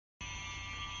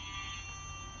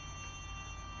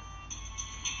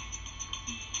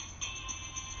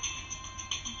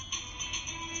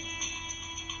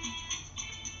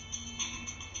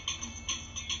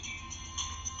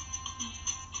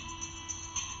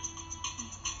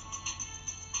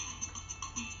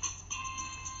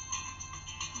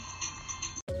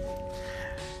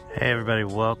Hey everybody,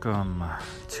 welcome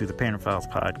to the Painter Files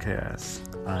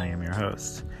podcast. I am your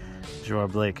host, Joe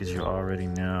Blake, as you already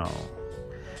know.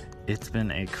 It's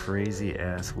been a crazy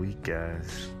ass week,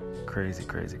 guys. Crazy.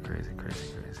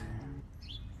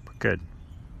 But good.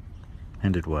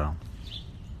 Ended well.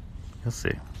 You'll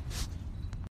see.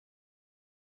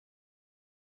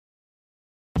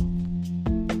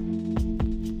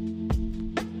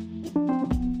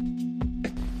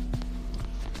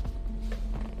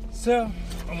 So,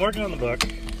 I'm working on the book,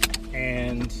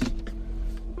 and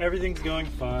everything's going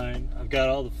fine. I've got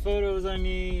all the photos I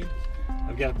need.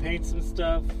 I've got to paint some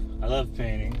stuff. I love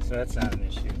painting, so that's not an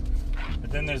issue.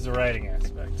 But then there's the writing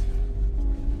aspect.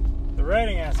 The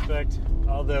writing aspect,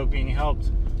 although being helped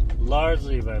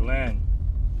largely by Len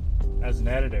as an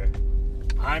editor,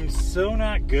 I'm so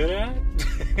not good at.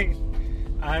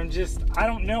 I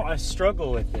don't know, I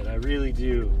struggle with it. I really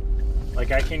do.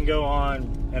 Like, I can go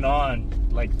on and on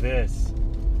like this,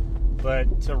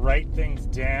 but to write things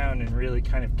down and really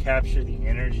kind of capture the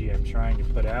energy I'm trying to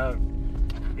put out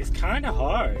is kind of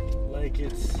hard. Like,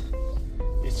 it's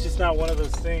just not one of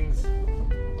those things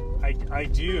I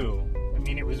do. I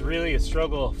mean, it was really a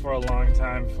struggle for a long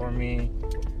time for me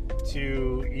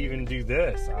to even do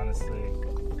this, honestly.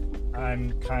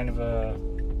 I'm kind of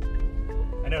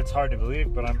I know it's hard to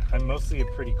believe, but I'm mostly a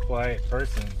pretty quiet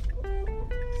person.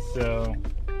 So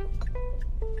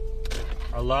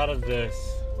a lot of this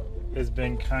has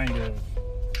been kind of,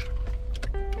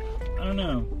 I don't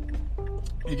know,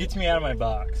 it gets me out of my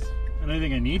box. And I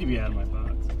think I need to be out of my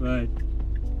box, but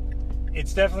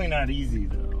it's definitely not easy,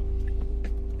 though.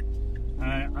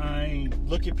 I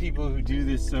look at people who do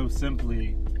this so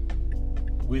simply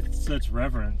with such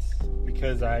reverence,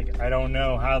 because I don't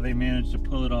know how they manage to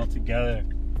pull it all together.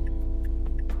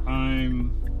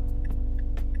 I'm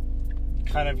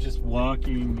kind of just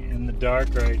walking in the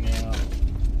dark right now,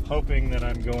 hoping that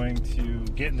I'm going to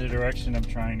get in the direction I'm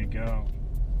trying to go.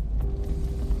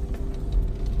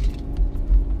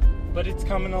 But it's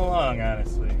coming along,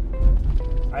 honestly.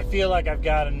 I feel like I've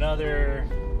got another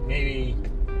maybe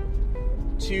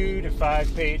 2 to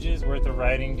 5 pages worth of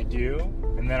writing to do,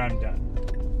 and then I'm done.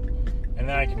 And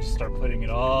then I can just start putting it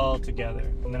all together.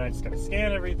 And then I just gotta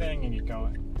scan everything and get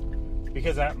going.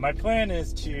 Because my plan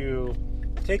is to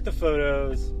take the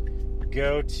photos,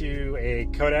 go to a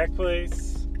Kodak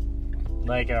place,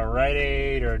 like a Rite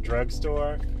Aid or a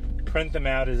drugstore, print them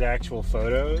out as actual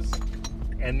photos,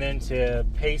 and then to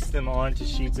paste them onto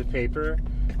sheets of paper,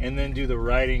 and then do the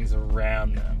writings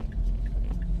around them.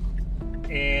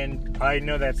 And I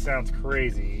know that sounds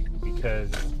crazy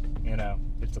because,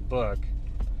 it's a book,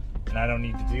 and I don't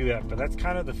need to do that, but that's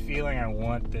kind of the feeling I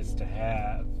want this to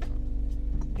have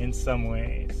in some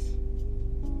ways.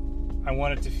 I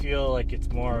want it to feel like it's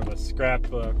more of a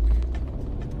scrapbook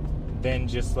than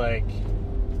just like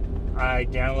I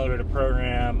downloaded a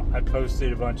program, I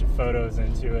posted a bunch of photos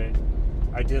into it,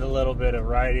 I did a little bit of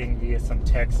writing via some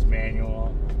text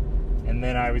manual, and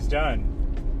then I was done.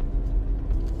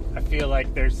 I feel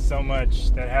like there's so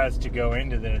much that has to go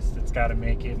into this that's got to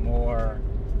make it more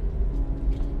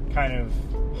kind of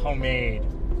homemade.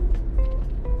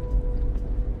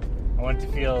 I want it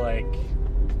to feel like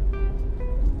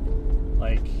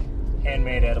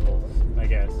handmade edibles, I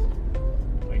guess.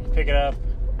 Like, you pick it up,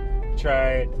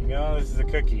 try it, you go, oh, this is a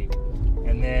cookie.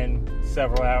 And then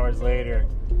several hours later,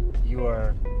 you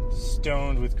are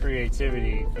stoned with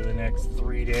creativity for the next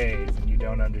 3 days, and you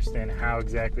don't understand how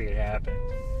exactly it happened.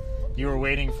 You were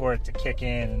waiting for it to kick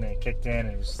in, and then it kicked in,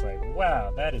 and it was just like,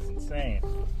 wow, that is insane.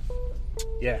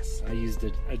 Yes, I used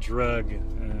a drug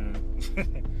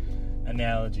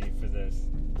analogy for this.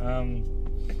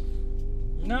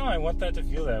 No, I want that to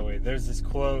feel that way. There's this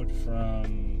quote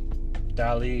from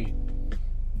Dali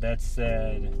that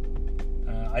said,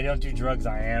 I don't do drugs,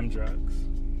 I am drugs.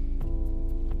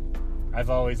 I've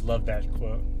always loved that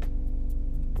quote.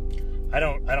 I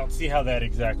don't see how that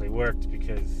exactly worked,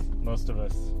 because most of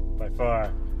us, by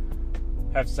far,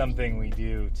 have something we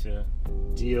do to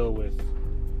deal with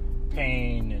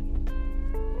pain and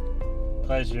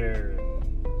pleasure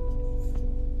and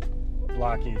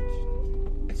blockage,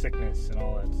 sickness, and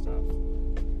all that stuff.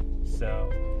 So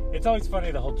it's always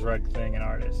funny, the whole drug thing in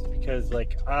artists, because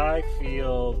I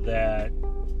feel that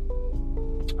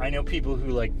I know people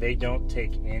who they don't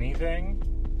take anything,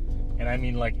 and I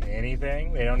mean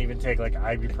anything. They don't even take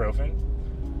ibuprofen,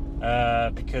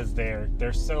 because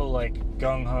they're so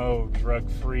gung-ho drug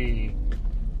free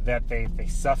that they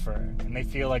suffer, and they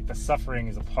feel like the suffering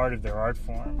is a part of their art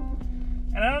form.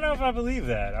 And I don't know if I believe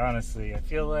that, honestly. I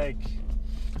feel like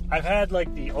I've had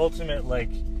the ultimate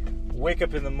wake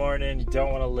up in the morning, you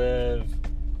don't want to live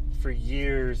for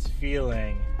years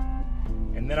feeling,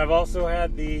 and then I've also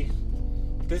had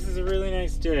this is a really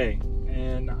nice day,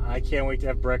 and I can't wait to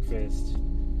have breakfast,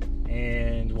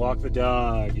 and walk the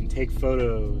dog, and take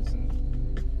photos,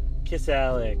 and kiss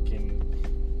Alec, and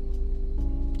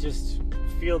just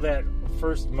feel that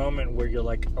first moment where you're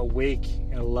like awake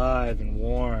and alive and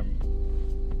warm,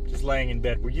 just laying in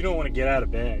bed, where you don't want to get out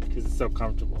of bed because it's so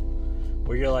comfortable,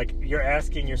 where you're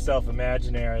asking yourself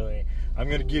imaginarily, I'm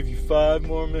going to give you 5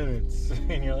 more minutes,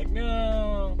 and you're like,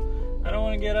 no, I don't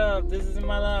want to get up, this isn't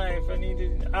my life,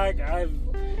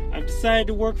 I've decided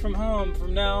to work from home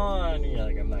from now on, and you're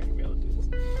like, I'm not going to be able to do this.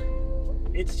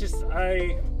 It's just,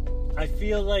 I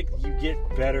feel like you get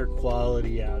better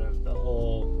quality out of the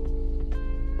whole,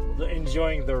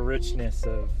 enjoying the richness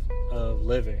of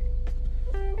living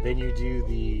than you do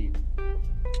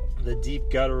the deep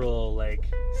guttural, like,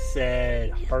 sad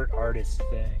heart artist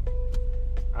thing.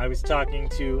 I was talking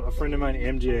to a friend of mine,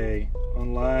 MJ,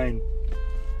 online,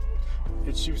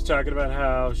 and she was talking about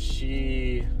how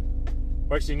MJ's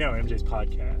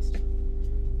podcast,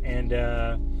 and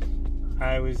I'm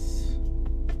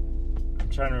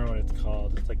trying to remember what it's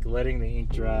called. It's like Letting the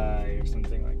Ink Dry or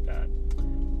something like that.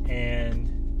 And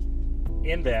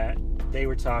in that, they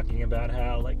were talking about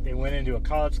how, like, they went into a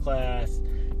college class,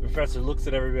 the professor looks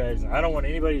at everybody and says, I don't want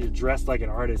anybody to dress like an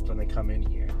artist when they come in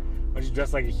here. I want you to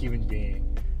dress like a human being.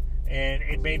 And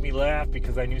it made me laugh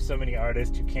because I knew so many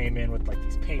artists who came in with, like,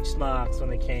 these paint smocks when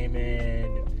they came in,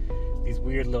 and these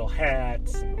weird little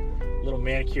hats, and little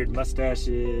manicured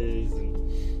mustaches, and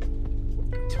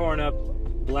torn up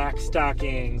black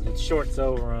stockings with shorts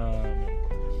over them.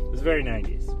 It was very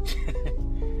 90s.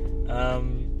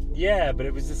 Yeah, but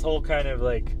it was this whole kind of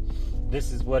like,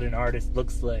 this is what an artist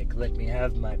looks like. Let me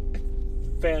have my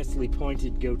fastly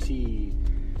pointed goatee,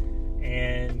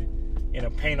 and, you know,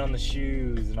 paint on the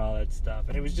shoes and all that stuff.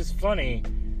 And it was just funny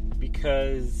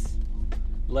because,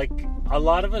 like, a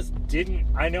lot of us didn't,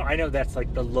 I know that's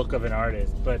like the look of an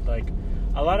artist, but like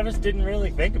a lot of us didn't really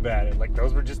think about it. Like,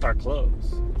 those were just our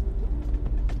clothes.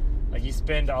 Like, you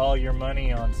spend all your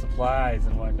money on supplies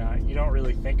and whatnot. You don't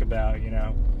really think about, you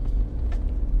know,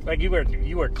 like, you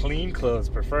wear clean clothes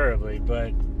preferably,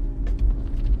 but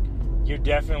you're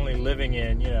definitely living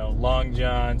in, you know, long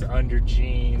johns, under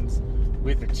jeans,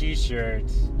 with a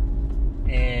t-shirt,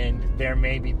 and there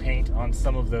may be paint on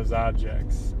some of those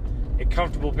objects. A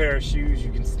comfortable pair of shoes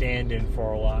you can stand in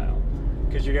for a while,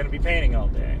 because you're going to be painting all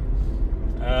day.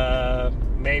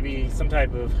 Maybe some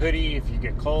type of hoodie if you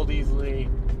get cold easily,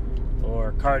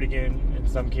 or cardigan in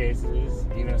some cases,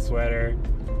 even a sweater.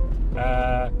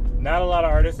 Not a lot of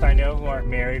artists I know who aren't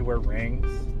married wear rings,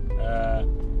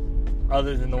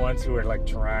 other than the ones who are, like,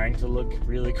 trying to look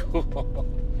really cool.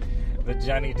 The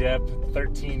Johnny Depp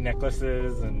 13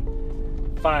 necklaces and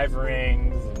 5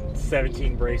 rings and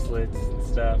 17 bracelets and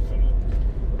stuff. And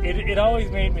it always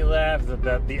made me laugh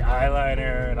about the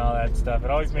eyeliner and all that stuff. It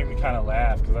always made me kind of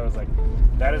laugh because I was like,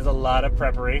 that is a lot of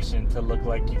preparation to look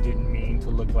like you didn't mean to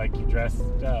look like you dressed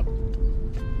up.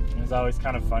 It was always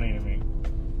kind of funny to me.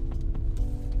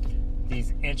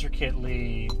 These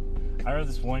intricately, I remember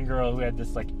this one girl who had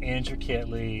this, like,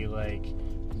 intricately, like,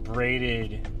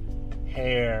 braided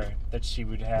hair that she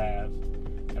would have,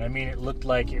 and I mean, it looked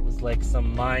like it was like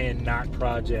some Mayan knot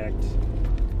project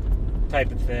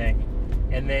type of thing.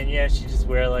 And then, yeah, she'd just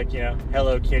wear, like, you know,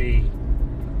 Hello Kitty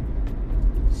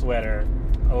sweater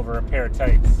over a pair of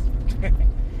tights.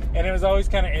 And it was always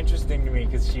kind of interesting to me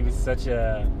because she was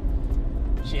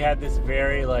she had this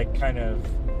very, like, kind of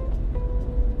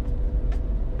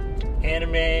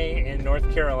anime in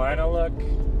North Carolina look.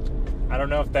 I don't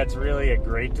know if that's really a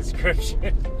great description.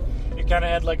 It kind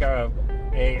of had like a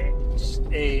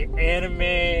anime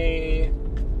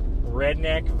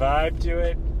redneck vibe to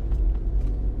it.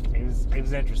 It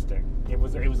was interesting. It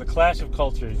was a clash of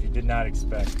cultures you did not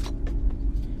expect.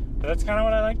 But that's kind of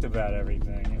what I liked about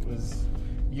everything. It was,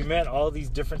 you met all these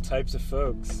different types of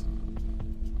folks.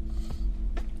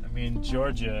 I mean,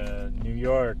 Georgia, New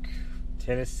York,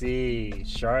 Tennessee,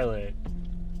 Charlotte,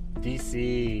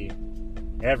 DC,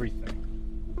 everything.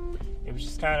 It was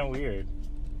just kind of weird.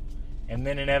 And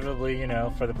then inevitably, you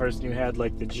know, for the person who had,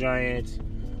 like, the giant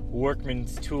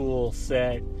workman's tool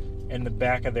set in the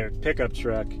back of their pickup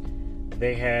truck,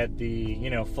 they had the, you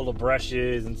know, full of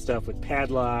brushes and stuff with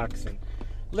padlocks and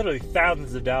literally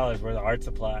thousands of dollars worth of art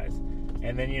supplies.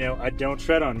 And then, you know, a "Don't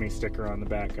Tread on Me" sticker on the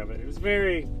back of it. It was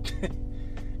very...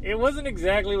 It wasn't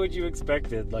exactly what you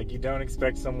expected. Like, you don't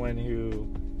expect someone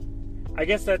who... I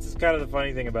guess that's kind of the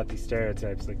funny thing about these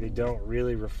stereotypes. Like, they don't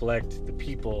really reflect the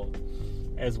people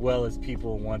as well as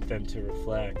people want them to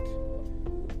reflect.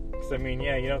 Because, I mean,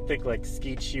 yeah, you don't think, like,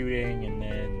 skeet shooting and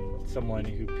then someone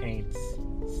who paints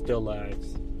still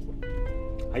lives.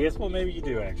 I guess, well, maybe you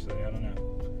do, actually. I don't know.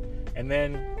 And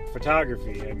then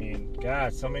photography. I mean,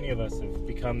 God, so many of us have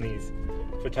become these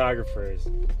photographers.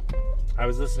 I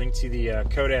was listening to the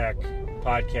Kodak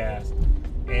podcast,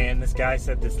 and this guy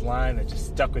said this line that just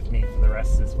stuck with me for the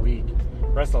rest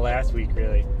of last week,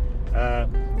 really.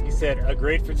 He said, a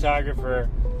great photographer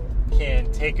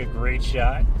can take a great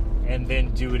shot and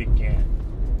then do it again.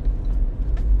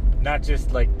 Not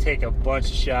just like take a bunch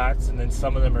of shots and then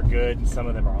some of them are good and some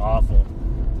of them are awful.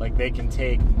 Like they can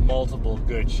take multiple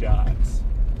good shots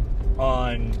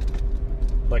on,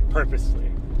 like,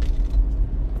 purposely.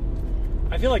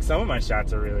 I feel like some of my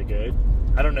shots are really good.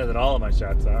 I don't know that all of my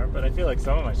shots are, but I feel like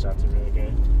some of my shots are really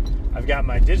good. I've got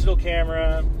my digital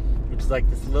camera, which is like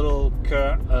this little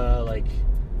Canon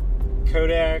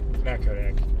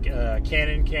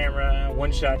camera,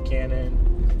 one-shot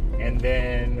Canon, and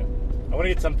then I want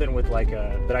to get something with like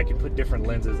that I can put different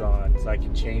lenses on, so I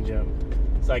can change them,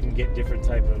 so I can get different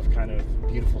type of kind of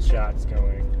beautiful shots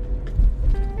going.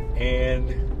 And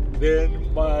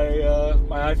then my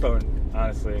iPhone,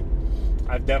 honestly.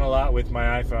 I've done a lot with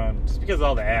my iPhone just because of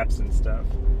all the apps and stuff.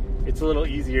 It's a little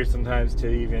easier sometimes to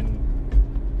even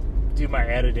do my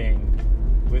editing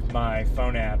with my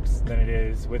phone apps than it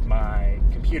is with my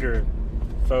computer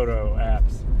photo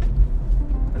apps.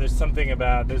 There's something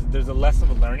about, there's a less of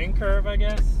a learning curve, I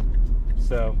guess.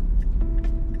 So,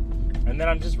 and then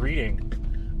I'm just reading.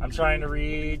 I'm trying to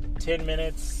read 10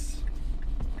 minutes,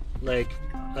 like,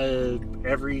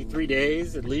 every 3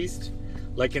 days at least.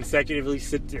 Like, consecutively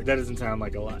that doesn't sound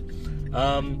like a lot.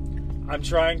 I'm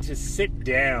trying to sit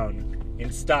down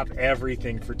and stop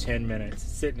everything for 10 minutes.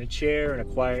 Sit in a chair in a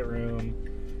quiet room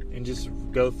and just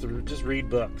read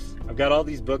books. I've got all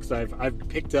these books I've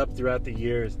picked up throughout the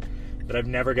years that I've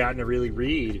never gotten to really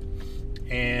read.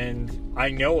 And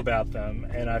I know about them,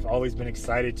 and I've always been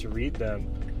excited to read them.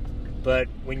 But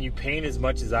when you paint as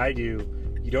much as I do,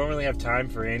 you don't really have time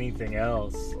for anything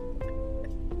else.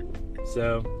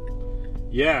 So,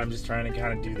 yeah, I'm just trying to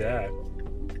kind of do that.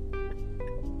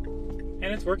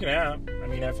 And it's working out. I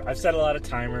mean, I've set a lot of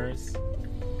timers.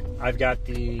 I've got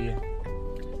the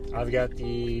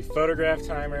photograph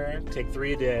timer, take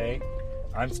 3 a day.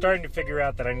 I'm starting to figure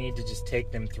out that I need to just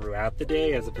take them throughout the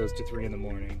day as opposed to 3 in the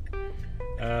morning.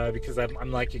 Because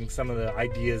I'm liking some of the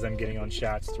ideas I'm getting on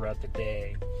shots throughout the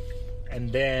day. And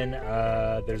then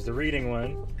there's the reading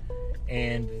one.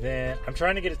 And then I'm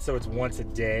trying to get it so it's once a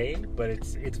day, but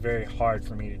it's very hard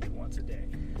for me to do once a day,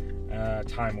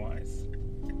 time-wise.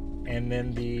 And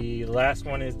then the last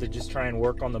one is to just try and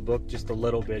work on the book just a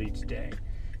little bit each day.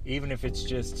 Even if it's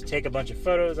just take a bunch of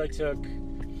photos I took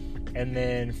and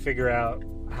then figure out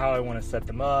how I want to set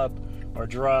them up or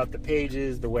draw out the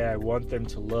pages the way I want them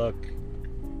to look.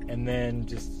 And then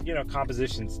just,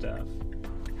 composition stuff.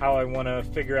 How I want to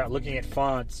figure out, looking at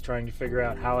fonts, trying to figure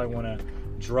out how I want to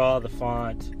draw the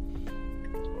font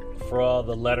for all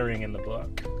the lettering in the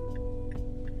book.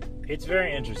 It's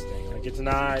very interesting. Like, it's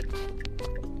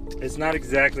not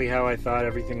exactly how I thought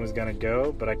everything was going to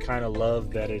go, but I kind of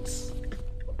love that it's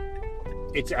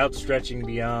outstretching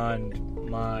beyond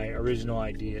my original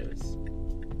ideas.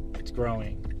 It's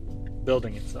growing,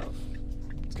 building itself.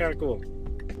 It's kind of cool.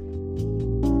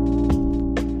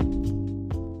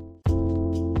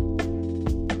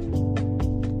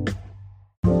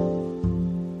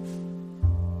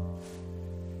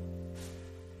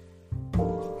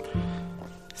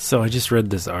 So I just read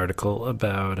this article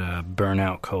about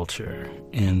burnout culture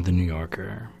in the New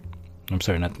Yorker. I'm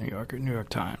sorry, not the New Yorker, New York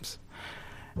Times.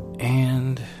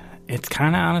 And it's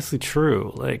kind of honestly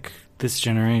true. Like, this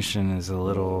generation is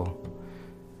we're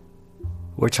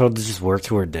told to just work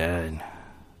till we're dead.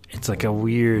 It's like a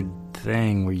weird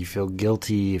thing where you feel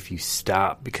guilty if you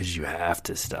stop because you have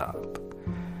to stop.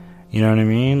 You know what I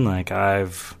mean? Like, I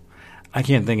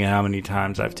can't think of how many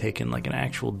times I've taken like an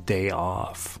actual day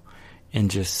off and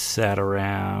just sat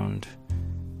around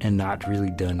and not really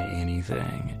done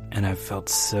anything. And I felt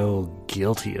so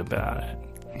guilty about it.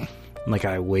 Like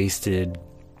I wasted,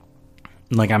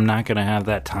 like I'm not going to have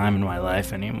that time in my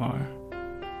life anymore.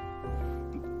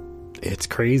 It's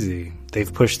crazy.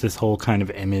 They've pushed this whole kind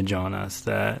of image on us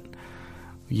that,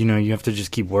 you have to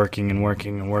just keep working and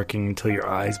working and working until your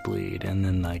eyes bleed. And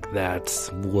then like that's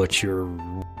what you're...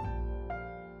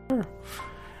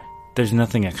 There's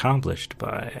nothing accomplished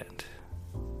by it.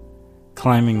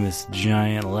 Climbing this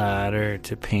giant ladder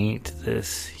to paint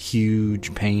this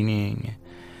huge painting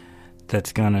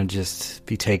that's gonna just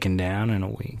be taken down in a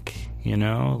week,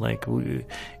 Like,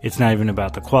 it's not even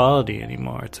about the quality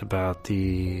anymore. It's about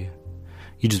you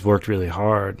just worked really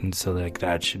hard, and so, like,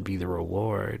 that should be the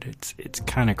reward. It's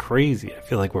kind of crazy. I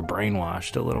feel like we're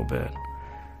brainwashed a little bit.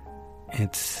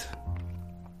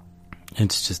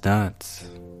 It's just nuts.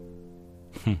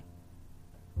 It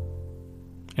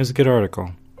was a good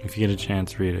article. If you get a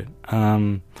chance, read it.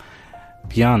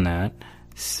 Beyond that,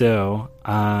 so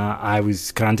I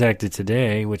was contacted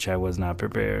today, which I was not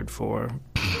prepared for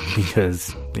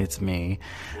because it's me.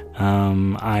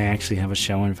 I actually have a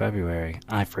show in February.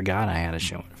 I forgot I had a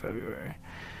show in February.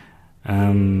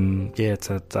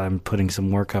 I'm putting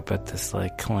some work up at this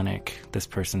like clinic. This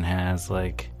person has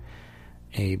like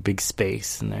a big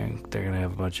space, and they're gonna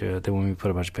have they want me to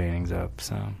put a bunch of paintings up.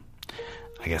 So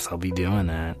I guess I'll be doing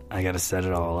that. I gotta set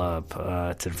it all up.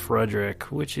 It's in Frederick,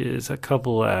 which is a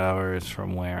couple hours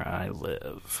from where I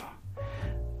live,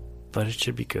 but it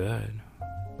should be good.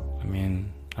 I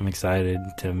mean, I'm excited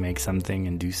to make something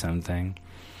and do something.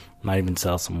 Might even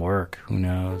sell some work, who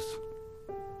knows?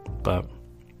 But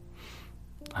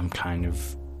I'm kind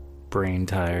of brain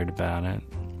tired about it.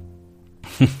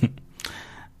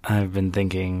 I've been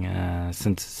thinking,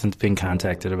 since being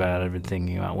contacted about it, I've been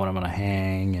thinking about what I'm going to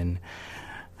hang and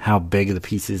how big the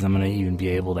pieces I'm going to even be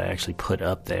able to actually put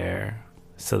up there.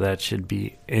 So that should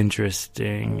be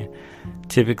interesting.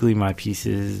 Typically my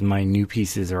new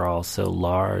pieces are all so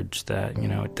large that,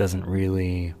 it doesn't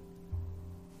really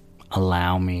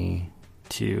allow me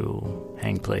to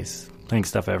hang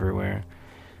stuff everywhere.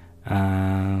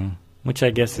 Which I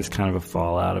guess is kind of a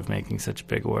fallout of making such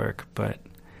big work, but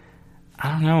I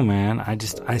don't know, man.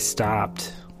 I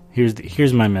stopped.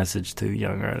 Here's my message to the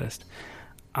young artist.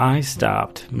 I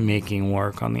stopped making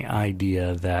work on the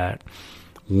idea that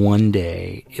one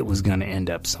day it was going to end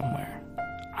up somewhere.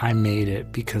 I made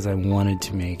it because I wanted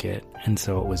to make it, and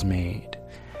so it was made.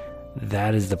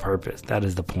 That is the purpose. That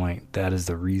is the point. That is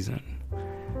the reason.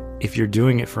 If you're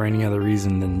doing it for any other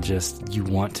reason than just you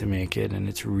want to make it and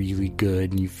it's really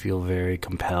good and you feel very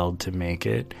compelled to make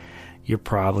it, you're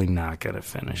probably not going to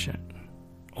finish it.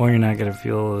 Or you're not going to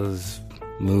feel as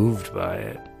moved by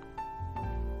it.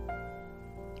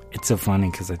 It's so funny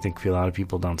because I think a lot of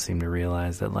people don't seem to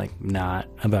realize that, not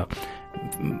about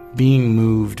being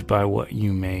moved by what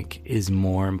you make is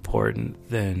more important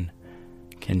than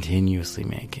continuously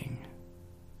making.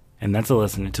 And that's a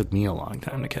lesson it took me a long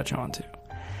time to catch on to.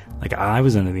 I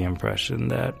was under the impression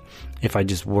that if I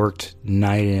just worked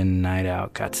night in, night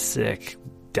out, got sick,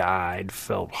 died,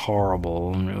 felt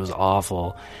horrible, and it was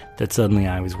awful, that suddenly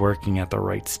I was working at the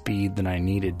right speed that I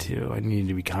needed to. I needed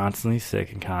to be constantly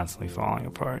sick and constantly falling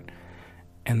apart.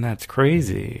 And that's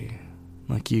crazy.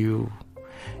 You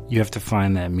have to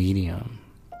find that medium.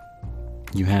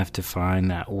 You have to find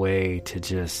that way to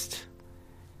just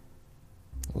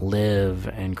live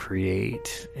and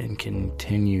create and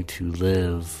continue to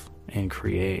live and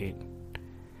create.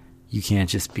 You can't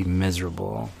just be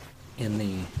miserable in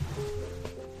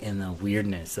the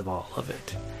weirdness of all of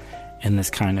it, in this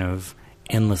kind of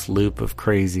endless loop of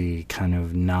crazy kind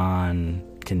of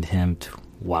non-contempt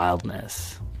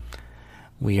wildness.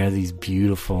 We are these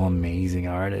beautiful, amazing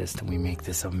artists, and we make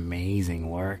this amazing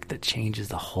work that changes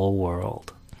the whole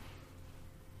world.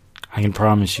 I can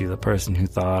promise you the person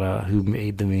who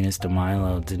made the Venus de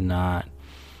Milo did not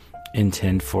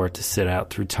intend for it to sit out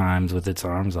through times with its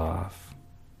arms off.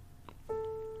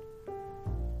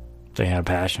 They had a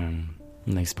passion,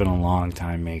 and they spent a long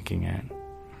time making it.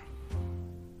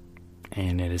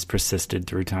 And it has persisted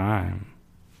through time.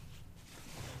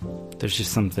 There's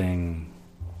just something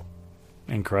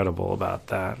incredible about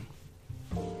that.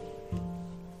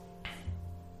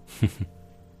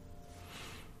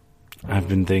 I've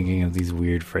been thinking of these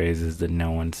weird phrases that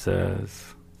no one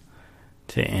says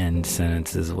to end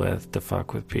sentences with, to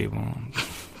fuck with people.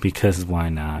 Because why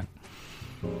not?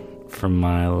 From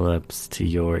my lips to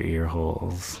your ear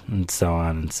holes, and so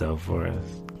on and so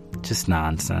forth. Just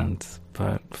nonsense,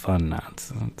 but fun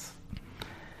nonsense.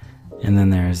 And then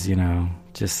there's,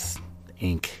 just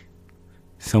ink.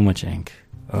 So much ink.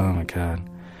 Oh my God.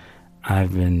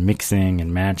 I've been mixing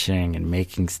and matching and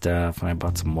making stuff, and I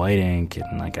bought some white ink,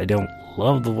 and I don't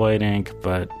love the white ink,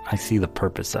 but I see the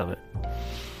purpose of it.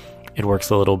 It works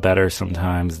a little better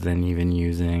sometimes than even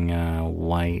using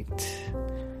white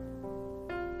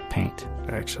paint,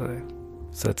 actually.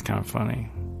 So that's kind of funny.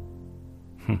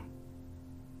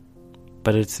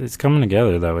 But it's coming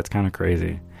together, though. It's kind of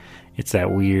crazy. It's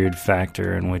that weird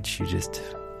factor in which you just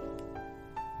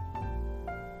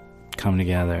come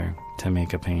together to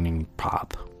make a painting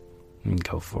pop and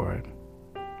go for it.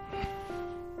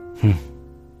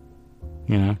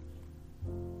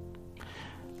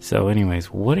 So anyways,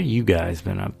 what have you guys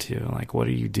been up to? What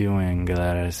are you doing,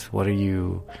 Gladys? What are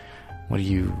you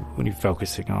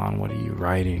focusing on? What are you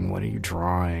writing? What are you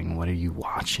drawing? What are you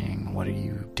watching? What are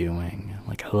you doing?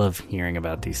 I love hearing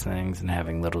about these things and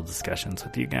having little discussions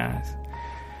with you guys.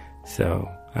 So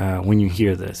when you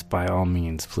hear this, by all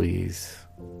means, please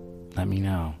let me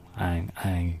know.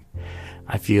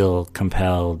 I feel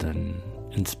compelled and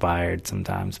inspired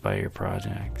sometimes by your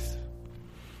projects,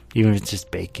 even if it's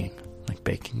just baking. Like,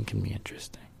 baking can be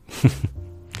interesting.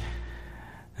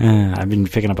 I've been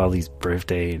picking up all these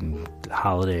birthday and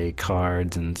holiday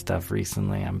cards and stuff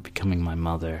recently. I'm becoming my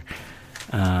mother,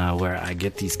 where I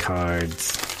get these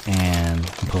cards, and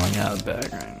I'm pulling out the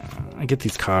bag right now. I get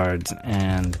these cards,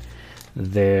 and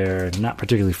they're not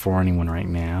particularly for anyone right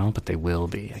now, but they will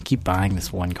be. I keep buying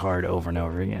this one card over and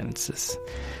over again. It's this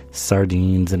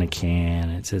sardines in a can.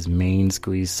 It says Main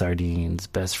Squeeze Sardines,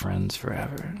 best friends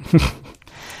forever.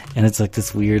 And it's like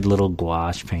this weird little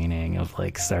gouache painting of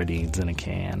like sardines in a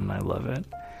can, and I love it.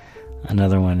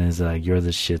 Another one is You're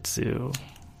the Shih Tzu,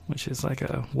 which is like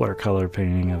a watercolor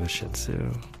painting of a Shih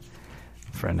Tzu.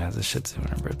 A friend has a Shih Tzu and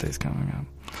her birthday's coming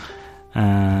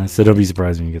up. So don't be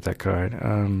surprised when you get that card.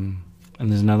 And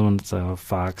there's another one that's a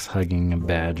fox hugging a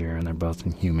badger, and they're both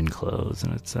in human clothes,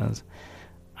 and it says,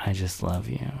 I just love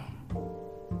you.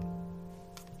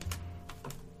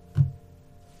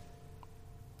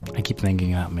 I keep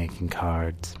thinking about making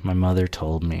cards. My mother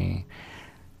told me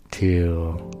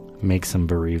to make some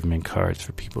bereavement cards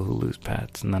for people who lose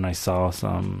pets, and then I saw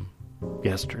some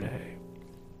yesterday,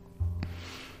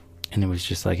 and it was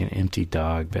just like an empty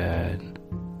dog bed,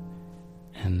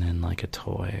 and then like a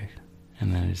toy,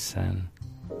 and then it said,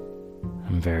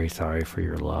 I'm very sorry for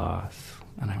your loss.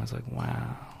 And I was like,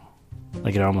 wow.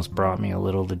 Like, it almost brought me a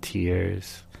little to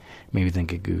tears. Made me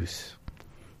think of Goose.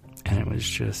 And it was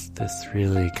just this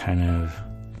really kind of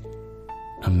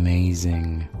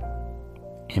amazing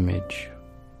image,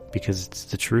 because it's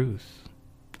the truth.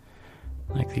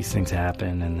 Like, these things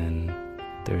happen, and then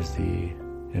there's the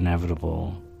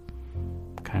inevitable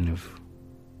kind of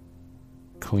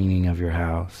cleaning of your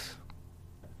house.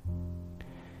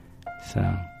 So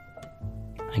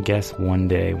I guess one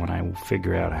day when I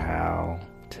figure out how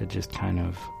to just kind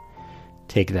of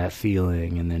take that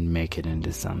feeling and then make it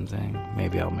into something,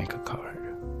 maybe I'll make a card.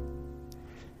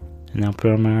 And I'll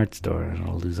put it on my art store, and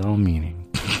it'll lose all meaning.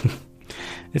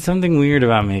 It's something weird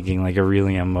about making like a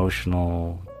really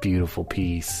emotional, beautiful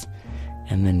piece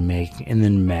and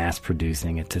then mass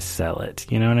producing it to sell it.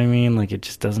 You know what I mean? Like, it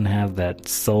just doesn't have that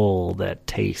soul, that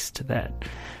taste, that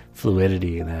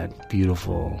fluidity, that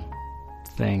beautiful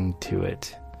thing to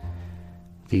it.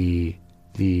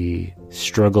 The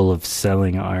struggle of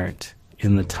selling art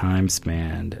in the time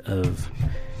span of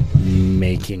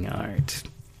making art.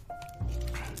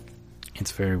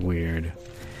 It's very weird.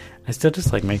 I still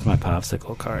just like make my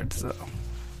popsicle cards, though.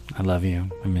 I love you.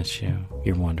 I miss you.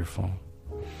 You're wonderful.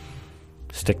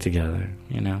 Stick together,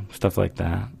 you know, stuff like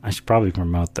that. I should probably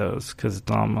promote those, because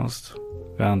it's almost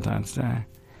Valentine's Day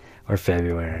or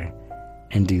February,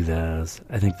 and do those.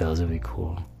 I think those would be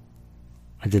cool.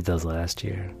 I did those last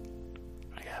year.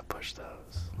 I gotta push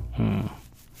those.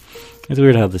 It's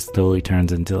weird how this totally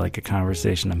turns into like a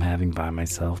conversation I'm having by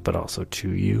myself, but also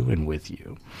to you and with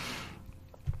you.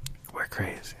 We're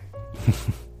crazy.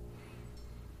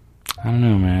 I don't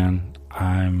know, man.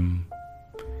 I'm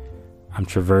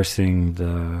traversing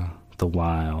the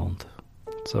wilds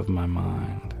of my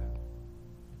mind,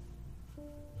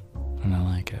 and I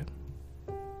like it.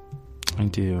 I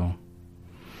do.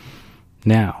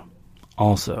 Now,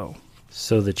 also,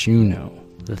 so that you know,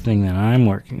 the thing that I'm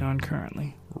working on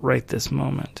currently, right this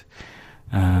moment,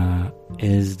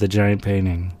 is the giant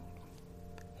painting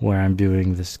where I'm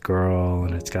doing this girl,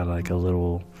 and it's got a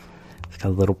little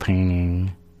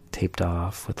painting taped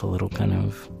off with a little kind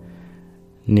of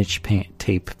niche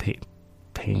tape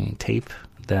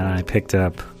that I picked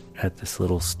up at this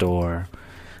little store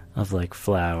of like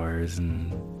flowers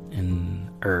and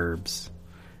herbs,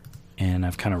 and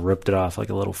I've kind of ripped it off like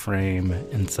a little frame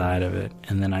inside of it,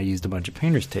 and then I used a bunch of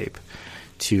painter's tape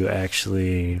to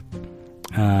actually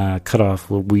cut off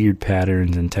little weird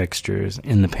patterns and textures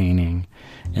in the painting,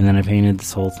 and then I painted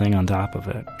this whole thing on top of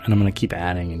it. And I'm going to keep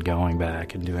adding and going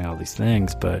back and doing all these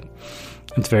things, but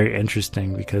it's very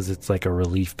interesting because it's like a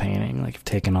relief painting. Like, I've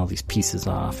taken all these pieces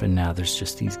off, and now there's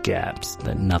just these gaps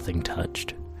that nothing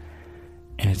touched,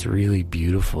 and it's really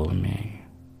beautiful to me.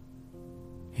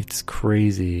 It's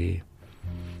crazy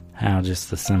how just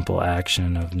the simple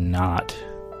action of not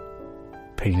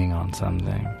painting on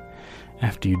something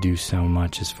after you do so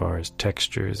much as far as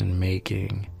textures and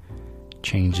making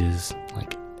changes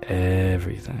like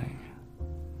everything.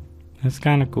 It's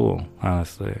kind of cool,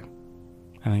 honestly.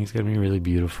 I think it's gonna be really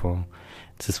beautiful.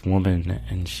 It's this woman,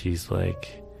 and she's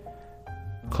like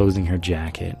closing her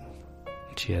jacket.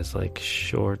 She has like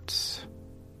shorts,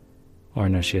 or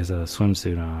no, she has a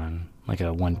swimsuit on, like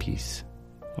a one-piece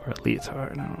or a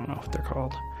leotard, I don't know what they're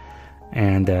called,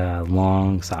 and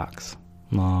long socks,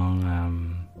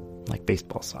 long like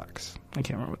baseball socks. I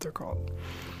can't remember what they're called.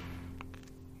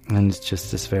 And it's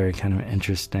just this very kind of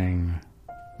interesting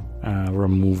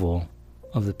removal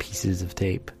of the pieces of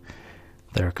tape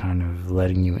that are kind of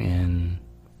letting you in.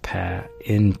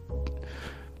 It's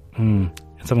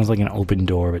almost like an open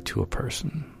door, but to a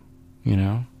person, you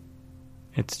know?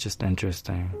 It's just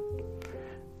interesting.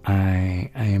 I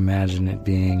imagine it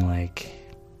being like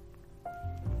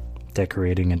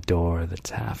decorating a door that's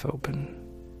half open.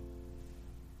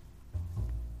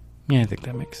 Yeah, I think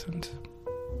that makes sense.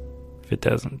 If it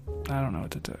doesn't, I don't know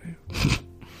what to tell you.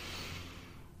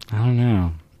 I don't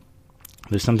know.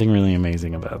 There's something really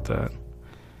amazing about that.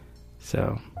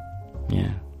 So,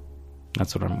 yeah,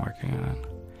 that's what I'm working on.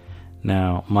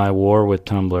 Now, my war with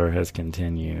Tumblr has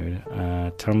continued.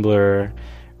 Tumblr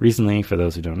recently, for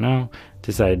those who don't know,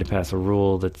 decided to pass a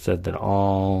rule that said that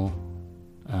all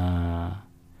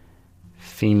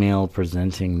female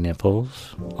presenting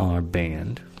nipples are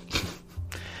banned.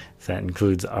 So that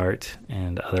includes art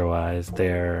and otherwise. They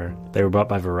were bought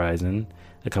by Verizon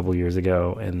a couple years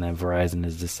ago, and then Verizon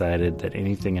has decided that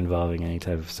anything involving any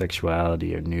type of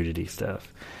sexuality or nudity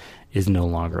stuff is no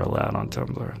longer allowed on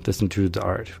Tumblr. This includes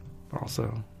art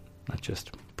also, not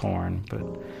just porn. But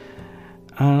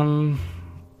on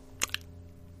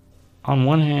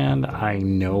one hand, I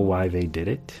know why they did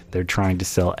it. They're trying to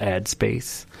sell ad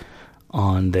space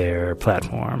on their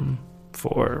platform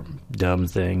for dumb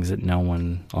things that no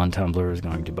one on Tumblr is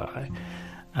going to buy.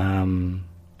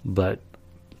 But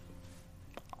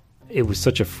it was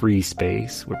such a free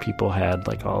space where people had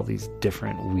like all these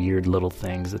different weird little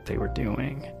things that they were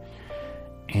doing.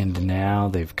 And now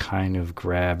they've kind of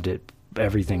grabbed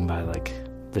everything by like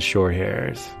the short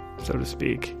hairs, so to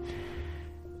speak.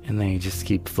 And they just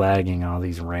keep flagging all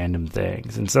these random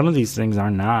things. And some of these things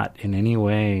are not in any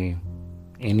way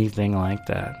anything like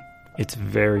that. It's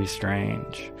very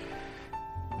strange.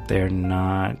 They're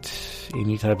not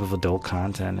any type of adult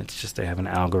content. It's just they have an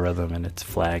algorithm and it's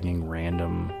flagging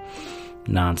random,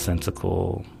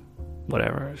 nonsensical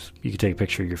whatever. You can take a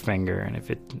picture of your finger, and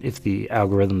if the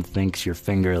algorithm thinks your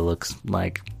finger looks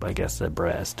like, I guess, a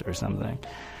breast or something,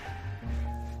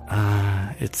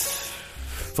 it's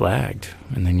flagged,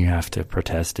 and then you have to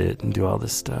protest it and do all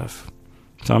this stuff.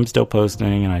 So I'm still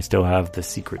posting, and I still have the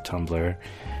secret Tumblr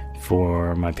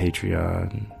for my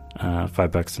Patreon,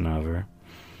 $5 and over.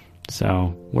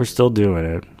 So we're still doing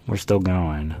it. We're still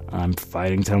going. I'm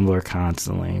fighting Tumblr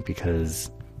constantly because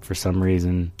for some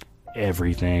reason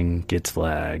everything gets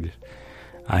flagged.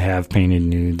 I have painted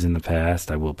nudes in the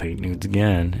past. I will paint nudes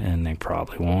again, and they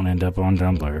probably won't end up on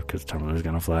Tumblr because Tumblr is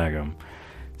going to flag them.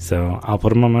 So I'll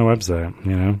put them on my website,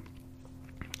 you know,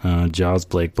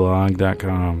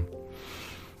 jawsblakeblog.com.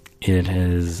 It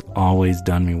has always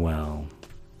done me well.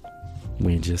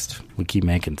 We keep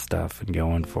making stuff and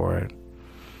going for it.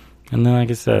 And then, like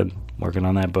I said, working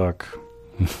on that book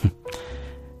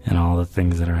and all the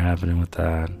things that are happening with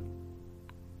that.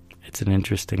 It's an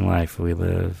interesting life we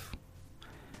live.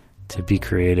 To be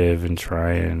creative and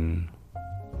try and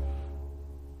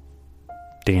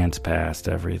dance past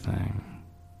everything.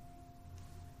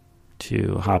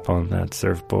 To hop on that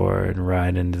surfboard,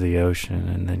 ride into the ocean,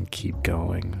 and then keep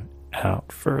going out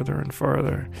further and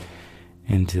farther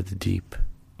into the deep.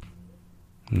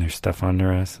 And there's stuff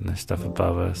under us, and there's stuff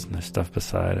above us, and there's stuff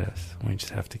beside us. We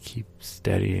just have to keep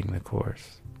steadying the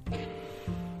course.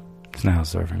 It's not how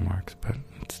surfing works, but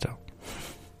still.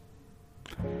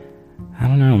 I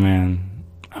don't know, man.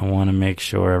 I want to make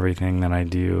sure everything that I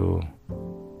do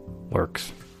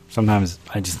works. Sometimes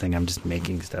I just think I'm just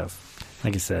making stuff.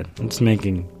 Like I said, I'm just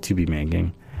making to be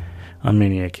making on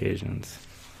many occasions.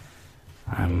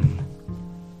 I'm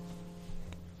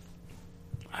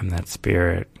that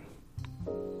spirit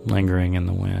lingering in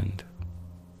the wind.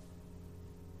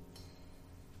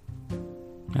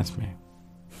 That's me.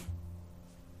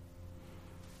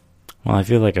 Well, I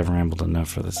feel like I've rambled enough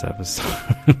for this episode.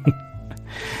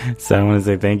 So I want to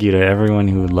say thank you to everyone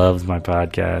who loves my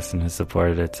podcast and has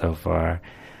supported it so far.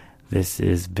 This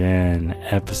has been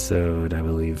episode, I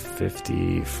believe, 50. I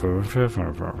don't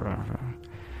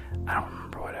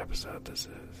remember what episode this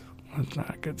is. That's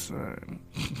not a good sign.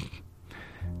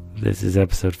 This is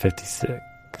episode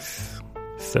 56.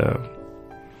 So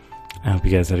I hope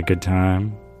you guys had a good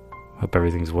time. Hope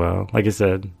everything's well. Like I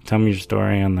said, tell me your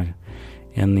story in the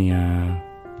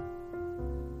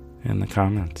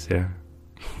comments. Yeah.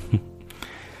 All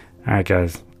right,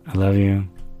 guys. I love you.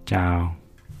 Ciao.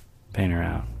 Painter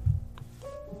out.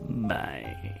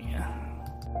 Bye.